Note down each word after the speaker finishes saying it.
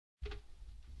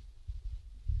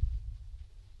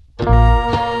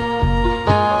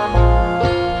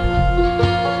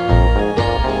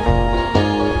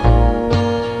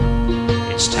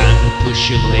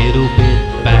push a little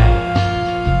bit back.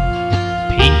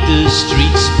 Paint the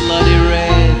streets bloody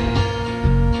red.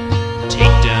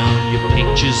 Take down your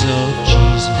pictures of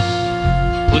Jesus.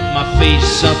 Put my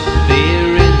face up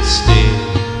there instead.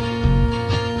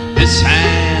 This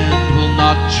hand will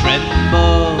not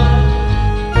tremble.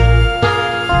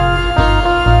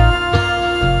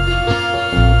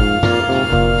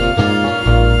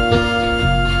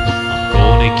 I'm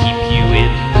gonna keep you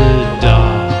in the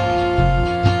dark,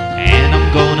 and I'm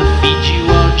gonna feed you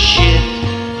on shit.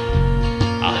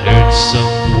 I heard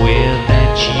somewhere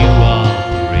that you are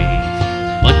brave,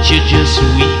 but you're just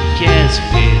weak as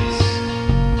piss.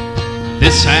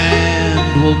 This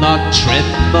hand will not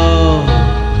tremble.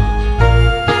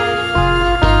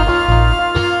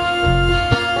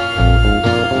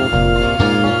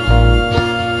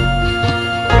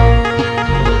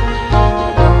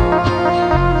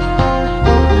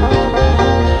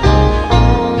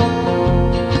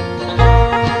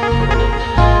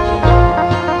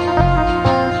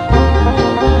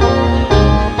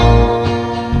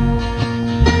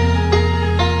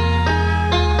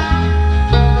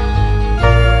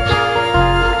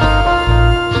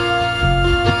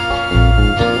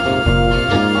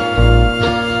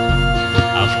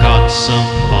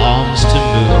 Some bombs to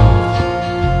move.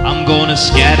 I'm gonna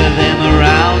scatter them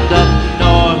around up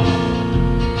north,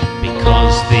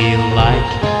 because they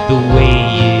like the way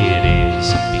it is,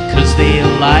 because they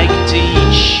like to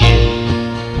eat shit.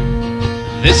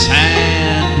 This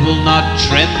hand will not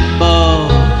tremble.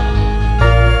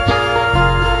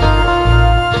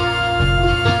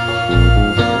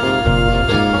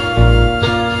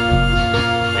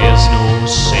 There's no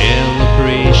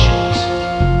celebrations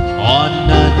or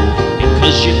none,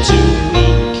 because you're too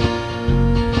weak.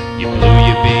 You blew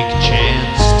your big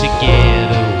chance to get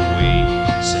away,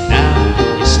 so now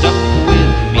you're stuck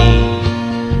with me.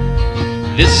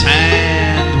 This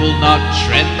hand will not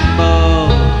tremble.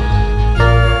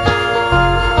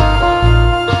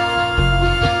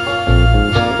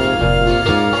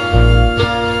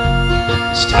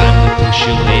 It's time to push a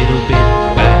little bit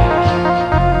back.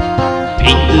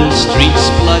 Paint the streets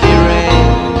bloody red.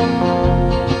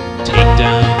 Take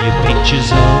down your pictures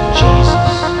of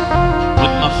Jesus.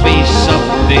 Put my face up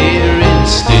there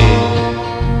instead.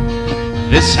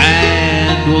 This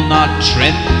hand will not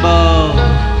tremble.